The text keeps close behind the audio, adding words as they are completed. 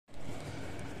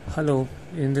Hello,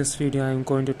 in this video I am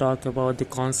going to talk about the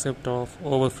concept of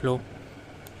overflow.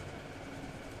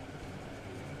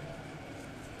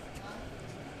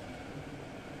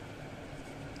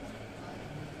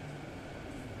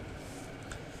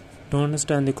 To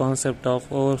understand the concept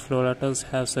of overflow, let us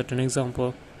have certain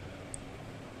example.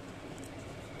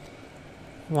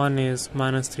 One is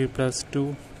 -3 plus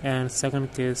 2 and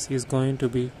second case is going to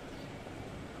be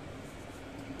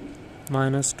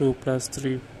 -2 plus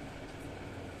 3.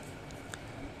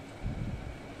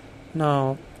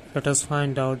 Now let us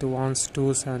find out the 1s,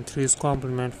 2s and 3s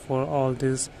complement for all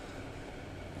these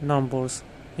numbers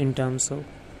in terms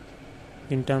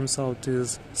of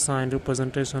this sign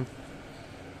representation.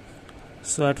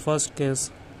 So at first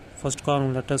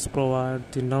column let us provide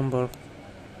the number,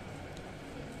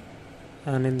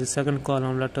 and in the second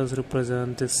column let us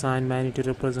represent the sign magnitude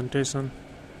representation.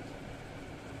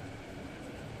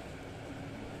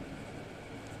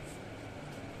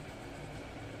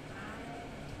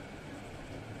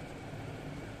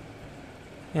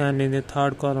 And in the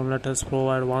third column let us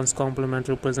provide 1's complement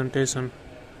representation.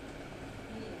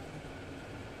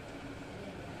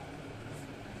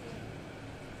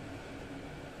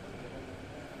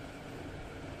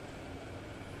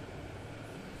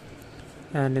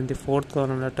 And in the fourth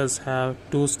column let us have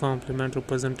 2's complement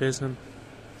representation.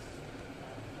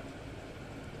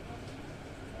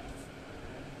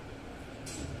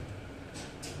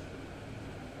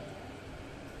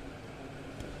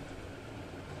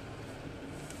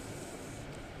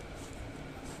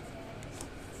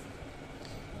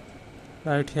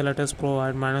 Right here let us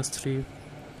provide -3,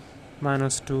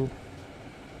 -2,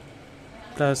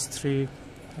 +3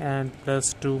 and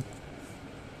 +2.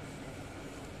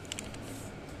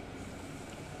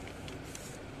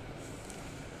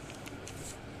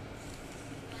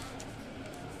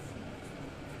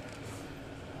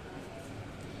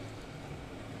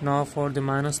 Now for the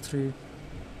 -3,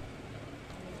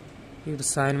 its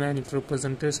sign magnitude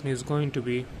representation is going to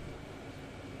be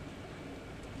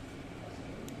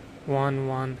 1,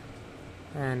 1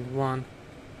 and 1.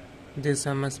 This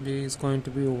MSB is going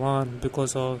to be 1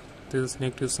 because of this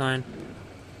negative sign.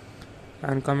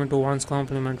 And coming to 1's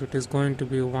complement, it is going to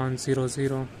be 1, 0,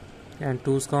 0, and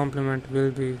 2's complement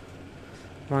will be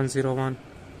 1, 0, 1.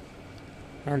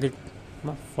 And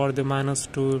for the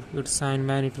 -2, its sign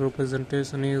magnitude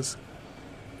representation is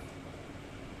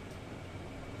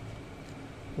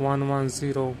 1, 1,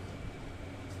 0,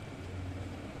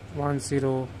 1,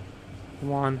 0,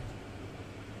 1.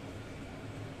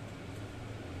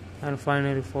 And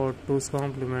finally for 2's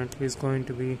complement is going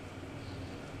to be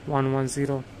 1, 1,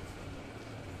 0.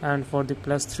 And for the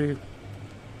 +3,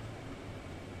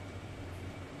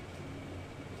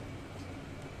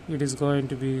 it is going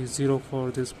to be 0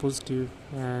 for this positive,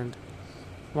 and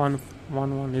 1,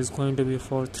 1, 1 is going to be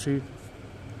for 3.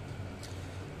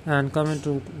 And coming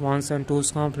to 1's and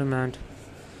 2's complement,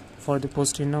 for the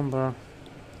positive number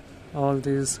all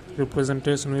these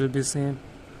representation will be same.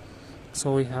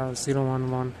 So we have 0,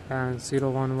 1, 1 and 0,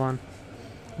 1, 1.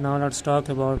 Now let's talk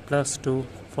about +2.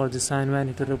 For the sign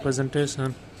magnitude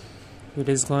representation, it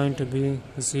is going to be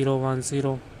 0, 1,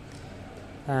 0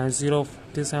 and 0.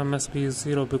 This MSB is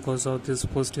 0 because of this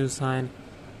positive sign.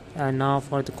 And now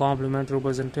for the complement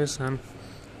representation,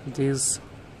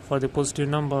 for the positive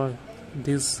number,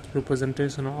 this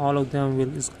representation, all of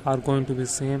them are going to be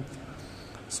same.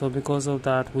 So because of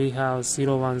that we have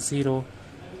 0, 1, 0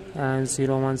 and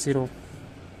 0, 1, 0.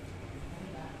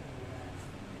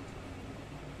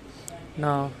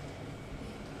 Now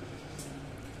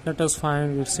let us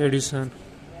find its addition.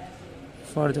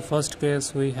 For the first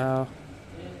case we have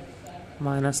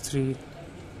 -3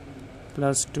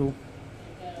 plus 2.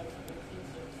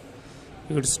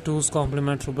 Its 2's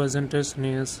complement representation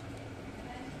is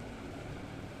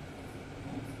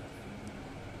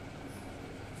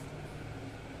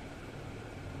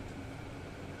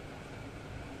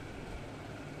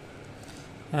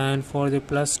and for the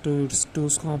 +2, its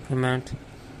 2's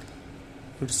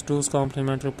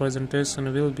complement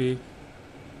representation will be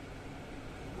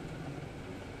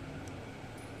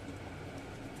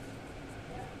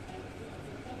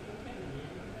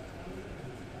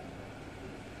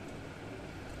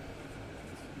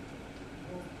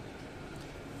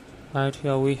right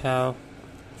here. We have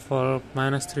for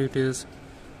 -3 it is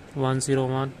 1, 0,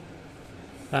 1,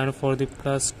 and for the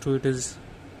 +2 it is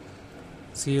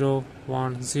 0,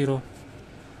 1, 0.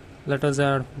 Let us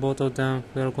add both of them.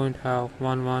 We are going to have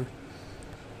 1, 1,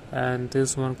 and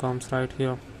this one comes right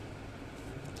here.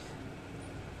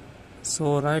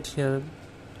 So right here,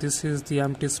 this is the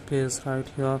empty space right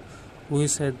here. We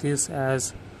set this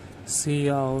as C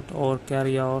out or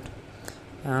carry out,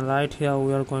 and right here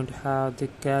we are going to have the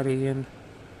carry in.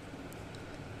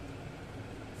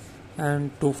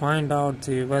 And to find out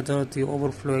whether the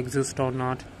overflow exists or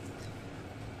not,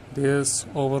 this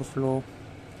overflow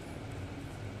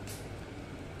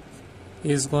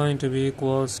is going to be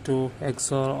equals to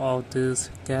XOR of this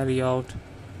carry out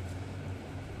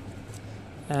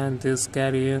and this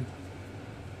carry in.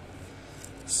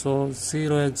 So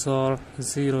 0 XOR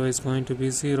 0 is going to be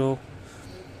 0.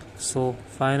 So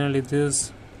finally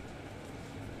this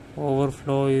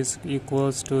overflow is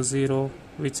equals to 0,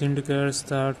 which indicates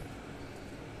that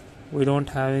we don't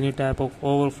have any type of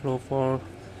overflow for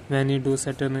when you do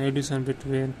certain addition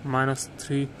between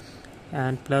 -3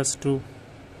 and +2.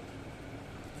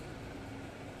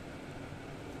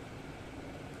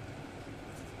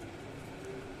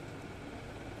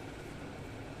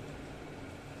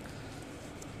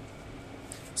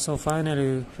 So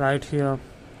finally right here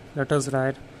let us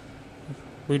write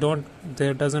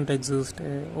there doesn't exist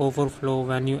a overflow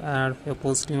when you add a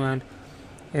positive and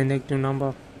a negative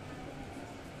number.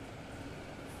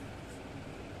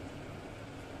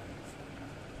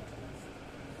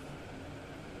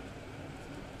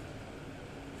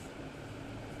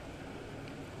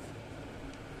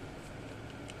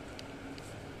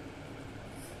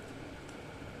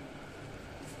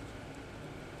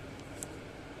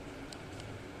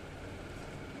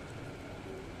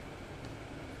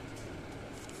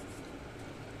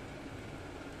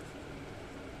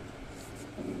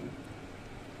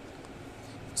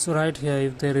 So right here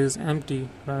if there is empty,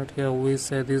 right here we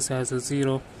say this as a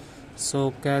 0,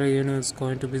 so carry in is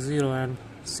going to be 0, and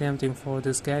same thing for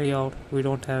this carry out, we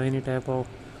don't have any type of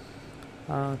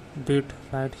bit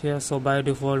right here, so by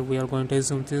default we are going to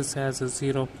assume this as a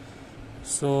 0.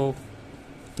 So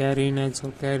carry in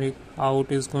XOR carry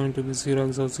out is going to be 0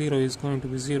 XOR 0 is going to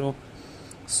be 0.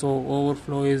 So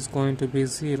overflow is going to be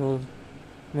 0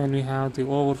 when we have the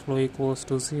overflow equals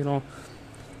to 0.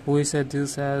 We said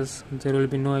this as there will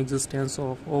be no existence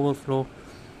of overflow.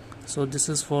 So this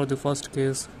is for the first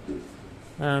case,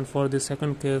 and for the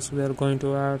second case we are going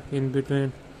to add in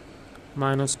between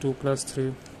 -2 plus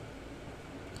 3.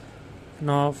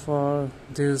 Now for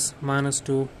this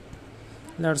 -2,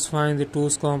 let's find the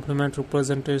 2's complement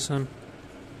representation.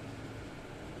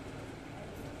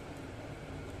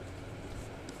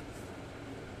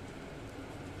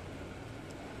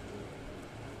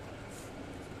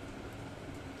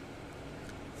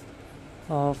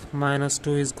 Of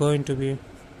 -2 is going to be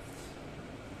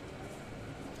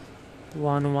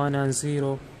 1 1 and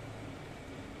 0,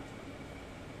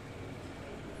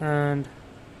 and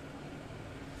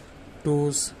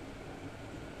 2's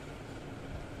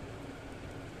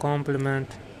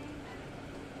complement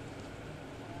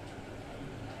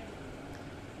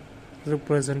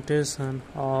representation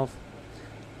of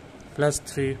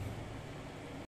 +3.